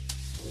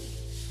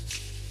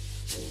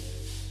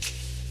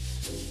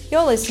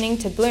You're listening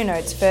to Blue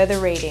Note's Further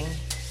Reading,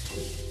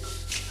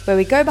 where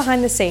we go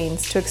behind the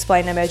scenes to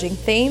explain emerging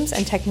themes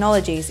and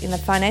technologies in the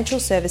financial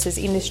services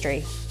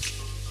industry.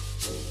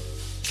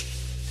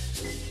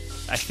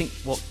 I think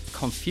what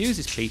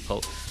confuses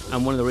people,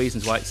 and one of the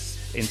reasons why it's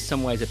in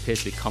some ways appears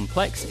to be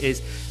complex,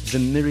 is the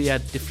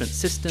myriad different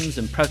systems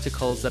and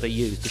protocols that are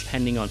used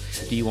depending on,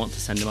 do you want to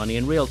send the money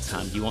in real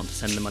time? Do you want to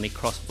send the money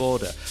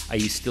cross-border? Are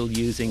you still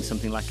using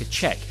something like a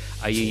cheque?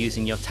 Are you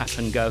using your tap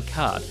and go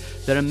card?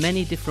 There are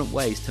many different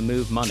ways to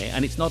move money,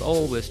 and it's not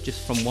always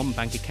just from one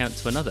bank account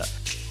to another.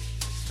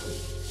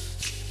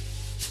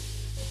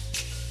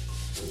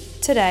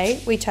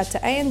 Today, we chat to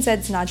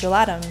ANZ's Nigel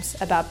Adams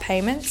about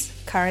payments,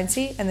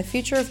 currency, and the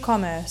future of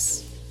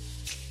commerce.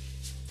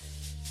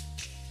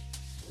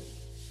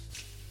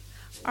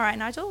 All right,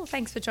 Nigel,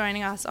 thanks for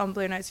joining us on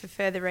Blue Notes for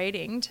Further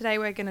Reading. Today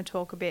we're going to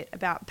talk a bit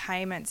about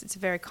payments. It's a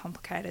very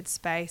complicated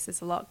space.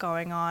 There's a lot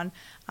going on,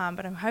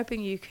 but I'm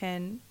hoping you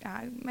can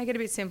make it a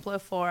bit simpler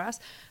for us.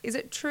 Is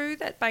it true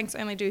that banks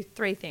only do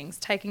three things: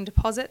 taking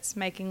deposits,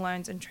 making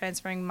loans, and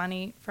transferring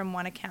money from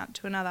one account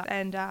to another?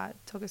 And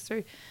talk us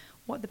through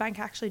what the bank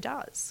actually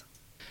does.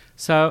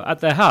 So at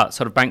their heart,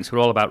 banks are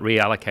all about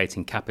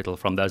reallocating capital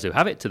from those who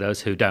have it to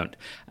those who don't.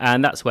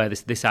 And that's where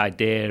this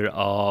idea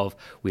of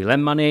we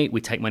lend money,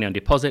 we take money on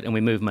deposit, and we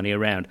move money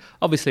around.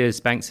 Obviously, as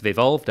banks have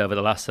evolved over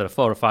the last 400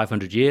 or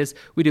 500 years,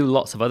 we do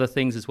lots of other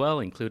things as well,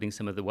 including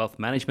some of the wealth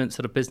management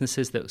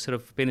businesses that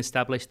have been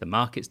established, the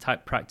markets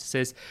type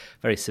practices,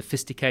 very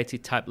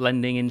sophisticated type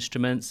lending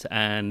instruments,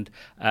 and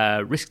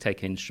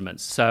risk-taking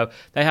instruments. So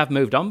they have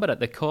moved on, but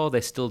at the core,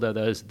 they still do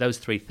those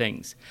three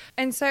things.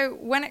 And so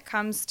when it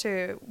comes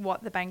to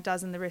what the bank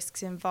does and the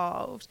risks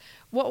involved,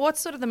 what's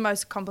sort of the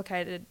most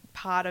complicated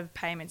part of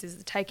payments? Is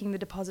it taking the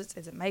deposits?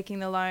 Is it making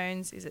the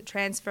loans? Is it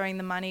transferring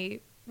the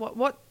money?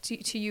 What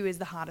to you is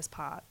the hardest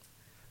part?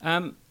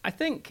 I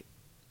think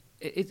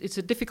it's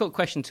a difficult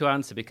question to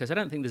answer because I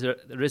don't think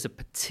there is a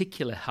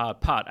particular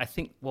hard part. I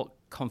think what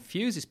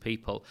confuses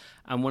people,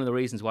 and one of the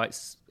reasons why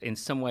it's in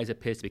some ways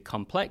appears to be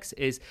complex,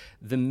 is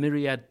the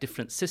myriad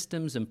different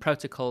systems and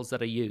protocols that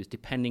are used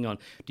depending on,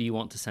 do you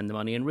want to send the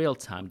money in real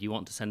time? Do you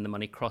want to send the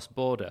money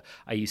cross-border?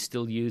 Are you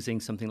still using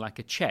something like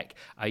a cheque?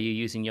 Are you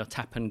using your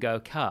tap and go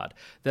card?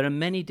 There are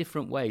many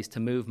different ways to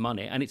move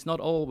money, and it's not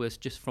always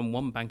just from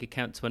one bank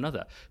account to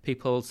another.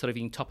 People you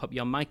can top up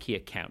your Myki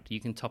account, you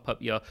can top up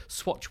your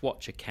Swatch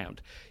Watch account.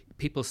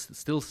 People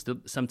still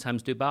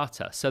sometimes do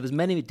barter. So there's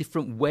many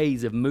different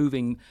ways of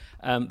moving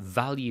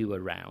value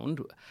around,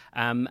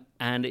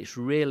 and it's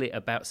really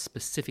about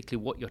specifically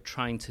what you're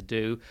trying to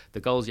do, the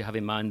goals you have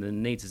in mind, the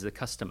needs as a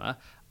customer,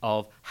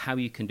 of how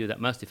you can do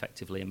that most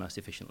effectively and most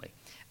efficiently.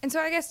 And so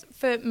I guess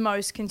for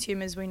most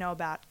consumers, we know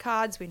about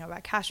cards, we know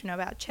about cash, we know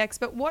about checks,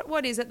 but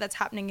what is it that's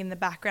happening in the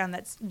background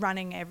that's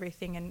running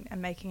everything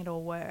and making it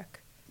all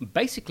work?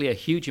 Basically a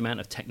huge amount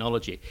of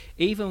technology,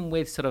 even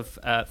with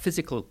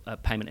physical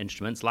payment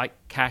instruments like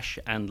cash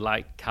and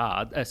like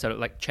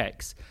like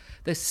checks.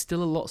 There's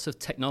still lots of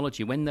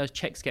technology. When those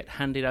checks get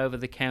handed over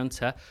the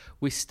counter,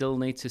 we still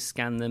need to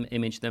scan them,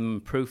 image them,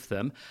 and proof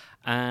them.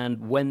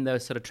 And when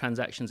those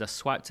transactions are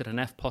swiped at an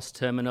EFTPOS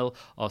terminal,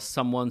 or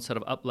someone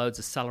uploads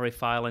a salary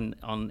file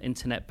on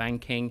internet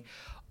banking,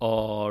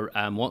 or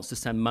wants to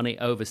send money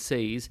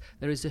overseas,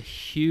 there is a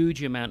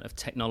huge amount of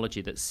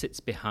technology that sits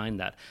behind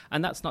that.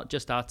 And that's not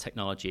just our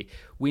technology.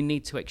 We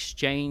need to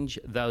exchange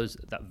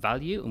that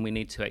value, and we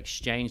need to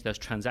exchange those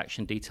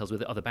transaction details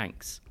with other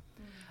banks.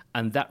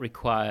 And that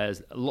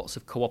requires lots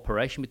of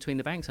cooperation between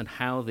the banks and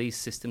how these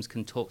systems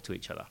can talk to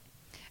each other.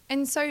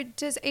 And so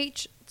does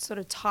each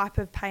type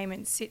of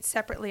payment sit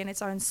separately in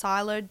its own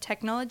siloed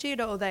technology,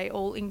 or they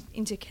all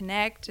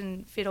interconnect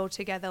and fit all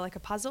together like a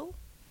puzzle?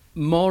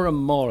 More and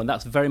more, and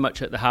that's very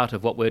much at the heart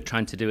of what we're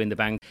trying to do in the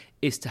bank,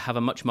 is to have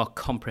a much more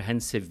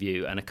comprehensive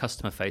view and a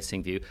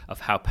customer-facing view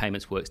of how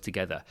payments works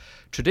together.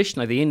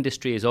 Traditionally, the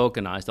industry is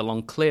organised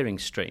along clearing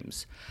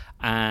streams,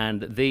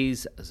 and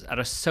these are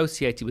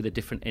associated with the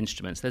different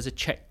instruments. There's a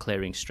cheque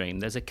clearing stream,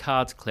 there's a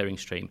cards clearing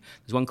stream,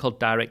 there's one called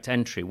direct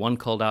entry, one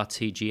called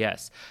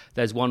RTGS,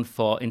 there's one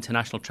for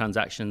international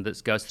transaction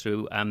that goes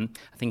through a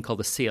thing called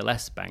the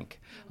CLS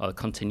bank, or the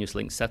Continuous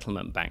Link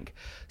Settlement Bank.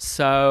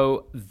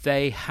 So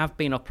they have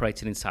been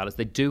operating in silos.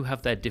 They do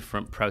have their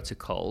different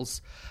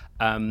protocols.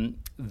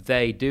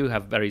 They do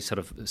have very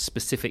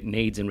specific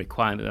needs and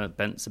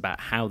requirements about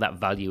how that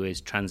value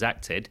is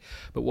transacted.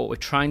 But what we're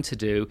trying to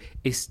do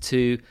is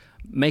to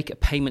make a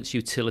payments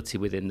utility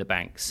within the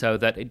bank so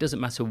that it doesn't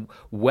matter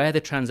where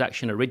the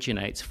transaction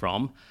originates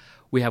from.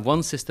 We have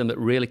one system that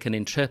really can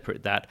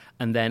interpret that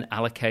and then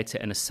allocate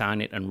it and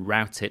assign it and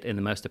route it in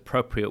the most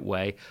appropriate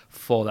way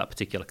for that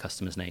particular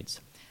customer's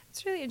needs.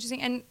 It's really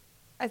interesting. And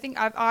I think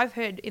I've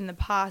heard in the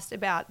past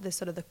about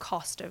the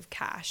cost of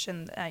cash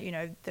and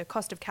the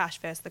cost of cash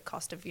versus the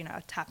cost of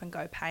a tap and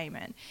go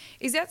payment.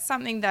 Is that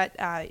something that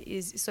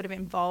is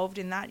involved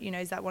in that?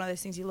 Is that one of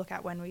those things you look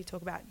at when we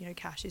talk about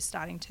cash is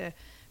starting to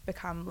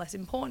become less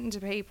important to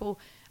people.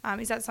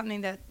 Is that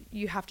something that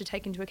you have to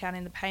take into account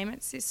in the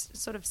payment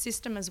sort of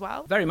system as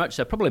well? Very much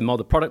so. Probably more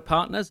the product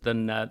partners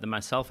than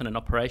myself in an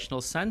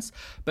operational sense.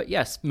 But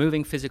yes,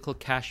 moving physical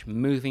cash,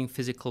 moving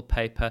physical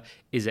paper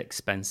is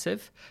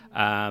expensive.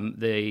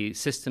 The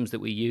systems that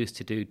we use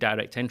to do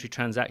direct entry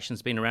transactions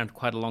have been around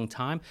quite a long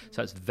time,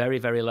 so it's very,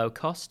 very low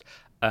cost.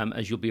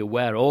 As you'll be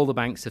aware, all the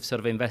banks have sort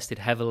of invested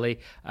heavily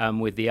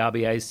with the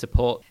RBA's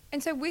support.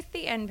 And so with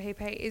the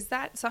NPP, is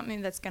that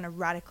something that's going to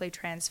radically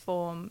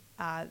transform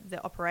the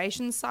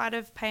operations side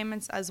of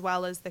payments as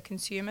well as the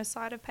consumer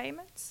side of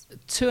payments?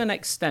 To an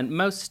extent,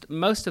 most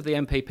of the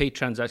NPP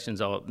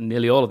transactions, or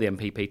nearly all of the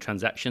NPP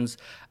transactions,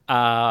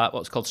 are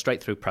what's called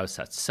straight-through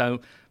process. So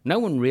no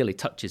one really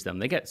touches them.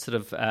 They get sort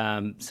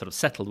of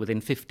settled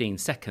within 15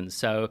 seconds.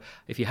 So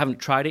if you haven't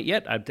tried it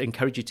yet, I'd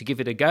encourage you to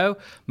give it a go.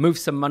 Move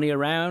some money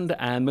around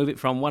and move it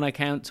from one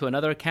account to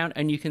another account,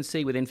 and you can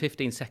see within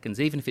 15 seconds,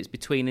 even if it's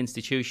between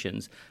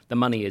institutions, the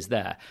money is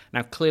there.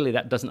 Now, clearly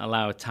that doesn't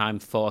allow a time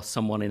for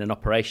someone in an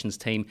operations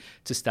team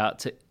to start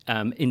to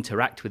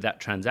interact with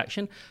that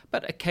transaction,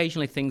 but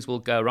occasionally things will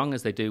go wrong,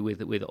 as they do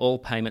with all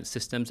payment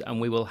systems,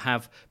 and we will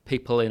have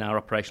people in our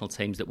operational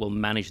teams that will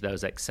manage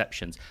those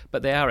exceptions.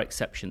 But they are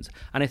exceptions,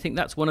 and I think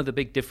that's one of the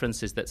big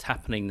differences that's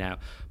happening now.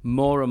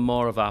 More and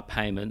more of our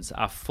payments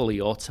are fully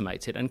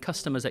automated, and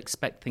customers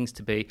expect things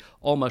to be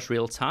almost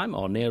real time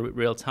or near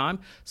real time,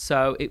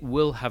 so it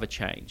will have a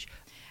change.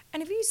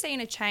 And have you seen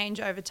a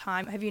change over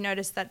time? Have you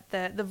noticed that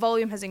the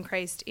volume has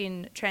increased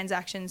in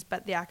transactions,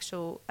 but the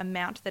actual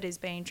amount that is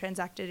being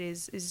transacted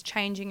is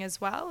changing as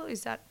well?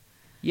 Is that?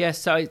 Yes,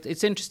 so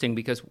it's interesting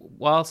because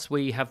whilst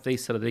we have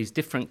these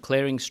different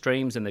clearing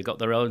streams and they've got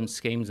their own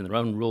schemes and their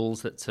own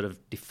rules that sort of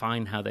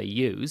define how they're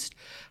used,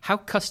 how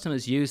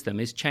customers use them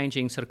is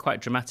changing sort of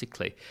quite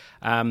dramatically.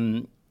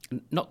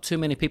 Not too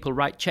many people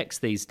write checks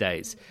these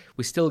days.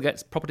 We still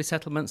get property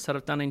settlements sort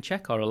of done in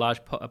check, or a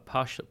large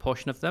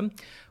portion of them.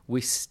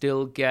 We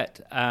still get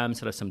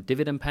sort of some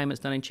dividend payments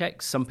done in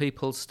check. Some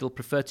people still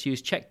prefer to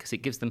use check because it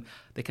gives them,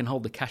 they can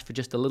hold the cash for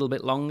just a little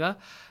bit longer.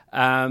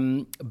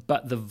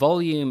 But the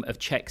volume of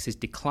checks is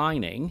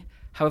declining.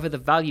 However, the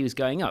value is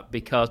going up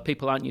because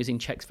people aren't using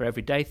checks for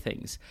everyday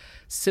things.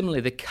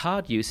 Similarly, the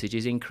card usage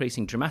is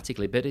increasing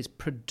dramatically, but it's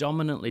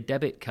predominantly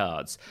debit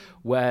cards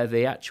where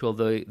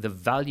the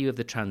value of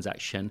the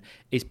transaction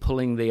is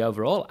pulling the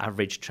overall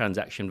average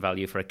transaction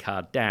value for a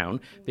card down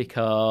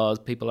because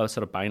people are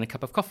sort of buying a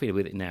cup of coffee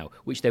with it now,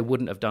 which they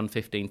wouldn't have done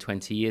 15,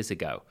 20 years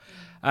ago.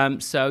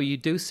 So you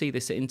do see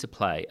this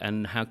interplay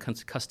and how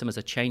customers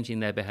are changing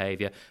their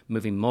behaviour,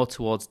 moving more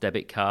towards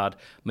debit card,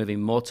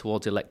 moving more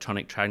towards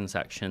electronic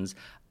transactions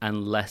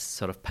and less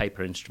sort of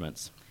paper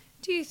instruments.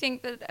 Do you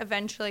think that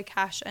eventually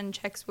cash and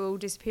cheques will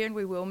disappear and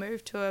we will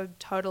move to a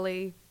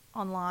totally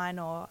online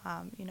or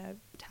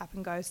tap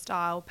and go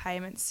style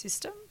payment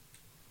system?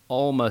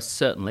 Almost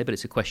certainly, but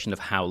it's a question of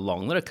how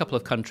long. There are a couple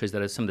of countries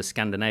that are some of the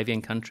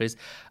Scandinavian countries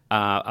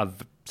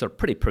have sort of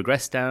pretty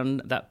progressed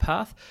down that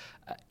path.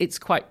 It's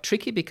quite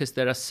tricky because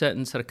there are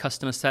certain sort of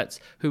customer sets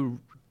who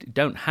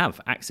don't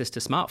have access to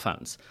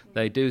smartphones.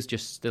 They do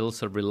just still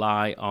sort of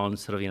rely on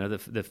sort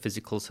of, the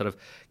physical sort of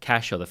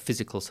cash or the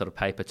physical sort of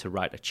paper to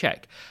write a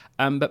check.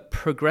 But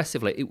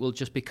progressively, it will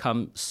just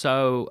become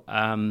so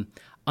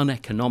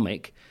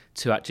uneconomic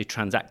to actually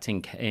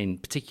transacting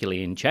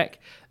particularly in check,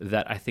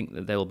 that I think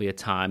that there will be a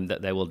time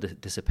that they will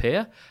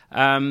disappear.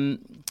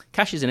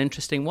 Cash is an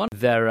interesting one.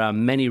 There are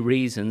many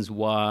reasons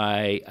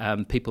why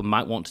people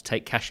might want to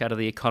take cash out of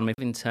the economy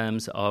in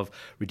terms of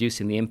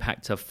reducing the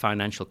impact of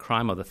financial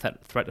crime or the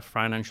threat of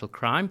financial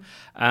crime.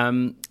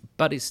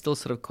 But it's still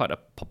sort of quite a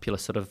popular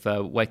sort of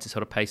way to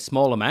sort of pay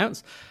small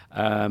amounts.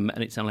 And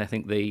it's only, I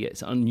think,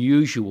 it's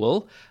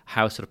unusual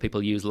how sort of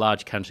people use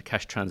large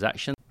cash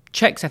transactions.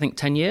 Checks, I think,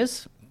 10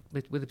 years.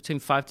 With between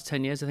 5 to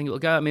 10 years, I think it will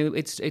go. I mean,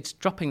 it's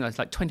dropping. It's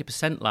like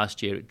 20%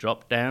 last year. It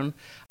dropped down.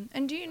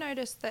 And do you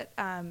notice that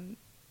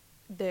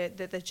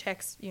the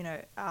checks,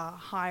 are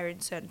higher in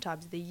certain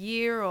times of the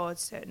year or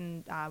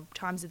certain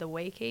times of the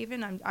week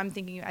even? I'm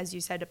thinking, as you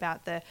said,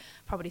 about the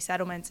property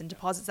settlements and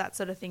deposits, that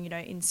sort of thing,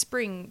 in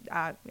spring.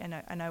 I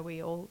know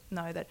we all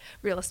know that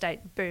real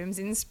estate booms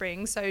in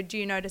spring. So do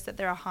you notice that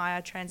there are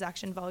higher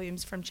transaction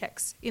volumes from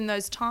checks in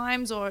those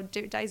times or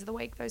days of the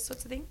week, those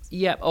sorts of things?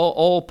 Yeah,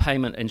 all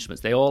payment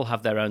instruments, they all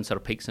have their own sort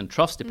of peaks and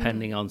troughs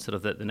depending on sort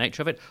of the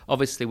nature of it.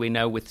 Obviously, we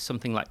know with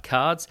something like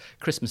cards,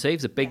 Christmas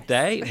Eve's a big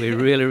day. We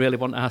really, really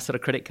want our sort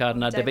of credit card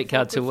and our debit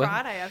card to work.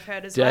 Friday, I've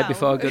heard as well. Day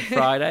before Good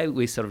Friday,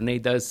 we sort of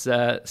need those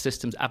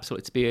systems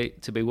absolutely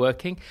to be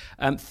working.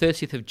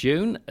 30th of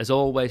June has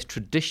always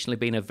traditionally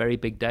been a very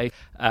big day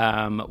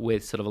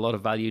with sort of a lot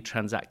of value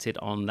transacted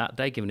on that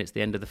day, given it's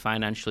the end of the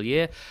financial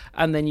year.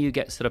 And then you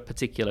get sort of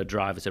particular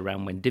drivers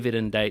around when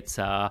dividend dates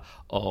are,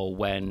 or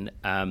when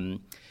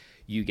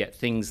you get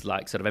things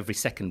like sort of every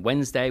second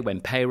Wednesday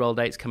when payroll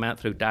dates come out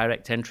through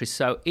direct entry.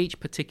 So each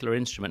particular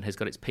instrument has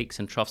got its peaks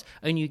and troughs,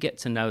 and you get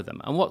to know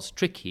them. And what's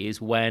tricky is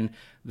when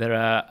there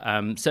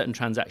are certain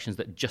transactions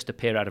that just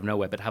appear out of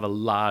nowhere but have a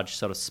large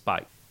sort of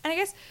spike. And I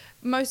guess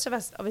Most of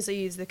us obviously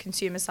use the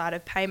consumer side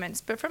of payments,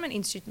 but from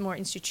an more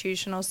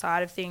institutional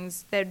side of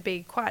things, there'd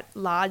be quite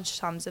large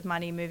sums of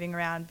money moving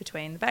around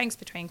between the banks,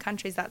 between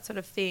countries, that sort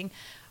of thing.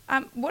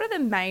 What are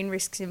the main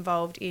risks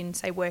involved in,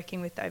 say, working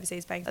with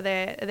overseas banks? Are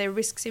there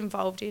risks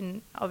involved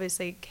in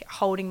obviously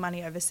holding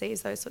money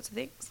overseas, those sorts of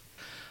things?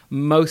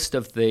 Most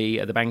of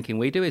the banking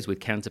we do is with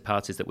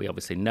counterparties that we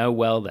obviously know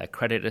well, they're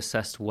credit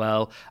assessed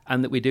well,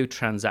 and that we do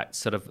transact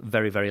sort of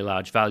very, very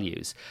large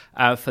values.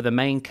 For the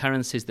main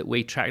currencies that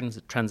we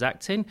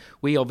transact in,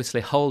 we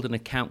obviously hold an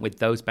account with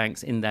those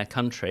banks in their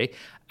country.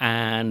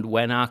 And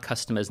when our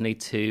customers need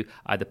to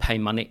either pay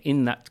money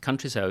in that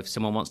country, so if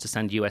someone wants to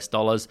send US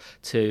dollars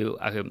to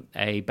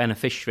a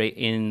beneficiary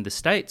in the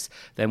States,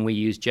 then we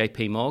use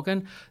JP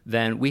Morgan.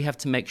 Then we have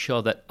to make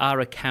sure that our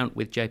account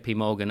with JP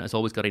Morgan has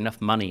always got enough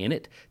money in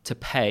it to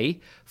pay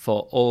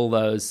for all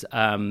those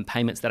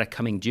payments that are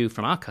coming due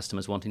from our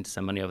customers wanting to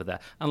send money over there.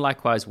 And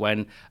likewise,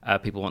 when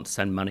people want to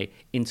send money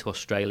into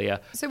Australia.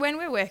 So when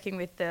we're working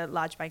with the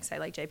large banks, say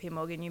like JP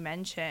Morgan you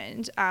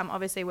mentioned,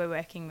 obviously we're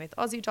working with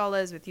Aussie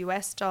dollars, with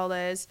US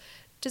dollars.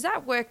 Does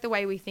that work the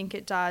way we think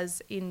it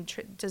does?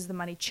 Does the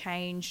money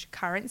change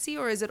currency,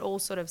 or is it all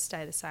sort of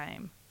stay the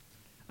same?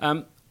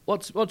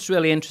 What's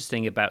really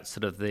interesting about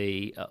sort of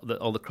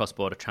all the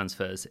cross-border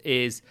transfers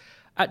is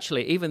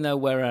actually, even though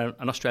we're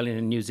an Australian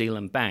and New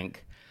Zealand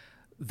bank,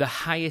 the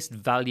highest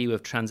value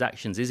of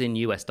transactions is in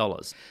US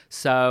dollars.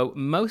 So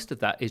most of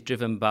that is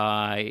driven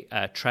by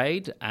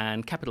trade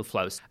and capital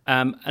flows.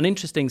 An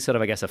interesting sort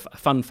of, I guess, a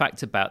fun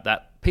fact about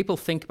that, people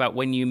think about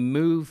when you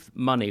move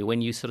money,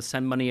 when you sort of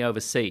send money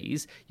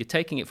overseas, you're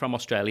taking it from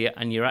Australia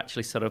and you're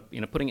actually sort of,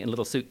 putting it in a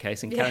little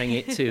suitcase and carrying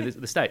it to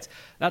the States.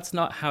 That's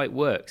not how it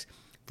works.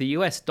 The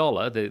US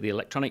dollar, the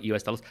electronic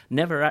US dollars,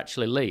 never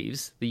actually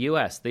leaves the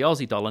US. The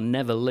Aussie dollar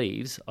never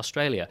leaves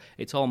Australia.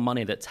 It's all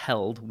money that's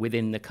held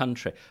within the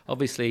country.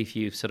 Obviously, if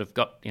you've sort of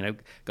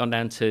gone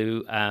down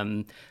to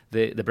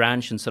the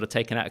branch and sort of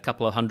taken out a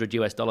couple of $100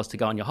 US to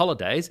go on your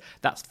holidays,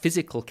 that's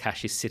physical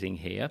cash is sitting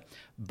here.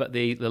 But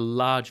the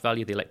large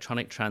value of the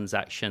electronic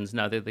transactions,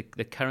 no, the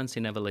currency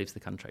never leaves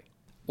the country.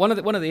 One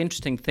of the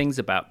interesting things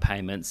about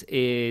payments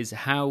is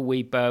how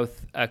we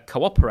both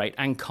cooperate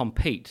and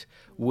compete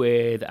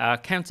with our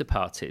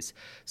counterparties.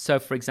 So,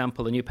 for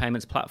example, the new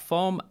payments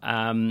platform,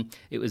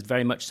 it was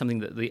very much something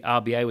that the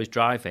RBA was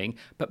driving,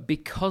 but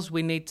because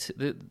we need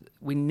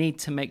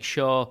to make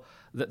sure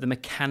that the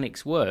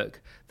mechanics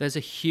work, there's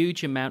a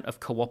huge amount of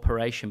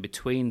cooperation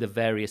between the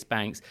various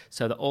banks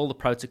so that all the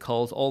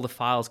protocols, all the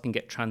files can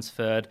get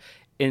transferred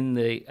in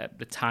the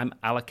time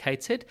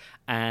allocated,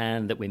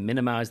 and that we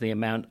minimize the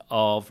amount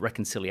of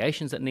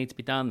reconciliations that need to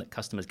be done, that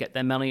customers get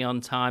their money on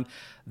time.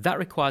 That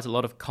requires a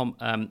lot of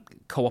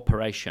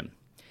cooperation.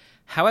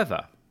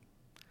 However,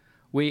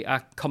 we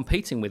are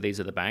competing with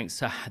these other banks,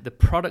 so the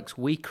products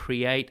we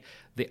create,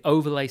 the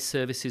overlay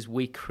services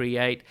we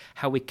create,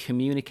 how we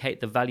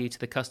communicate the value to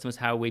the customers,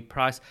 how we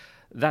price,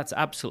 that's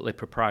absolutely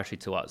proprietary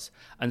to us.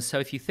 And so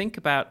if you think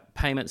about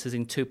payments as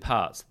in two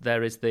parts,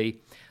 there is the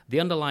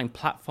underlying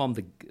platform,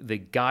 the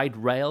guide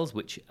rails,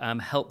 which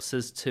helps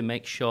us to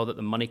make sure that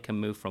the money can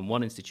move from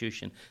one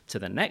institution to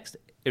the next,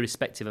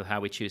 irrespective of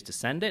how we choose to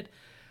send it.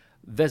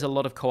 There's a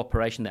lot of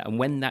cooperation there. And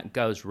when that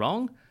goes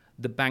wrong,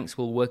 the banks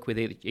will work with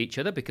each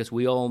other, because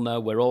we all know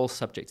we're all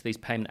subject to these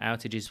payment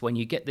outages. When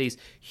you get these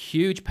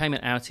huge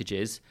payment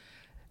outages,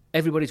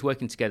 everybody's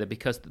working together,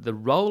 because the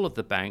role of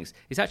the banks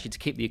is actually to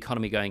keep the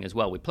economy going as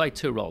well. We play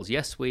two roles.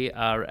 Yes, we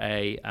are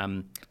a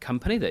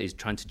company that is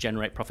trying to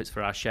generate profits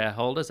for our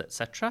shareholders,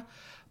 etc.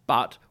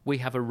 But we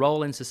have a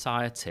role in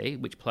society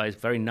which plays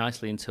very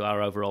nicely into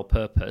our overall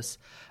purpose,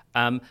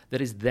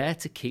 that is there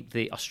to keep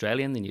the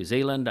Australian, the New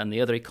Zealand, and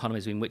the other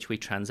economies in which we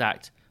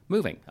transact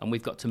moving. And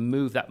we've got to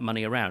move that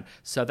money around.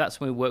 So that's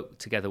when we work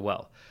together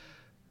well.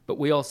 But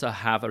we also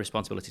have a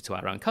responsibility to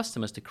our own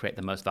customers to create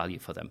the most value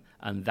for them.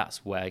 And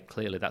that's where,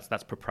 clearly,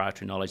 that's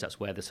proprietary knowledge. That's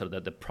where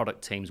the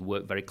product teams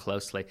work very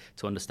closely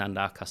to understand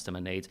our customer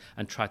needs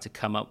and try to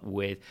come up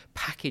with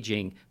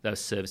packaging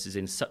those services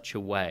in such a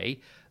way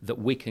that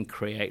we can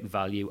create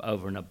value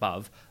over and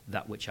above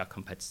that which our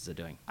competitors are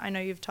doing. I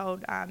know you've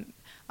told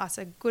us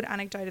a good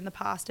anecdote in the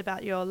past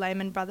about your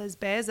Lehman Brothers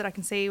bears that I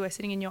can see. We're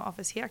sitting in your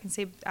office here. I can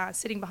see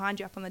sitting behind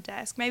you up on the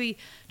desk. Maybe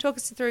talk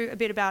us through a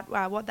bit about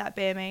what that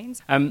bear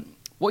means.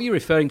 What you're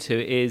referring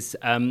to is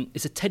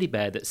a teddy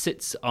bear that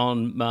sits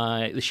on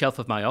the shelf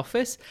of my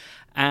office,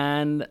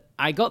 and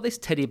I got this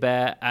teddy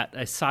bear at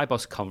a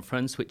Sibos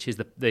conference, which is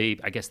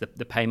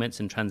the payments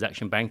and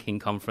transaction banking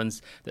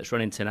conference that's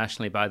run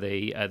internationally by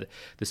the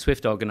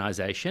SWIFT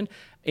organization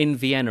in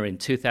Vienna in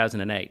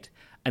 2008.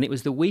 And it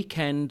was the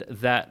weekend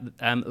that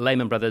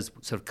Lehman Brothers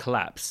sort of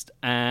collapsed.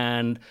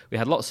 And we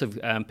had lots of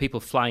people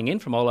flying in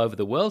from all over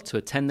the world to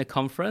attend the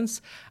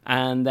conference.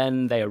 And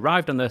then they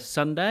arrived on the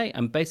Sunday.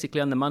 And basically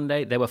on the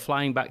Monday, they were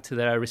flying back to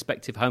their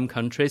respective home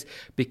countries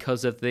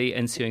because of the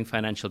ensuing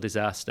financial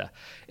disaster.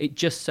 It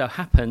just so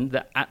happened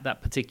that at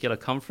that particular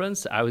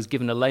conference, I was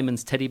given a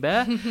Lehman's teddy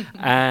bear.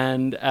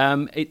 And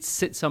it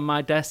sits on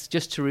my desk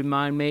just to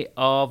remind me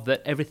of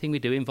that everything we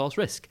do involves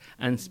risk.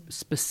 And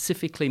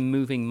specifically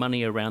moving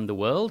money around the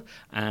world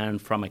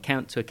and from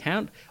account to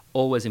account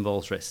always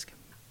involves risk.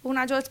 Well,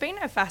 Nigel, it's been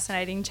a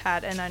fascinating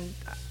chat, and I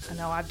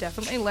know I've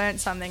definitely learned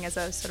something as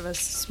a sort of a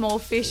small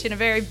fish in a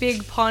very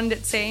big pond,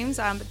 it seems.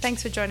 But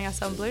thanks for joining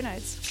us on Blue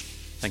Notes.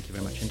 Thank you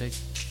very much indeed.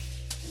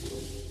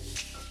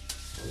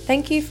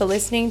 Thank you for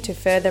listening to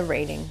Further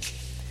Reading.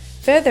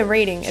 Further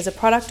Reading is a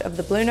product of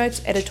the Blue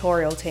Notes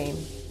editorial team,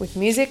 with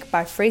music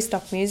by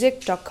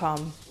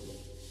freestockmusic.com.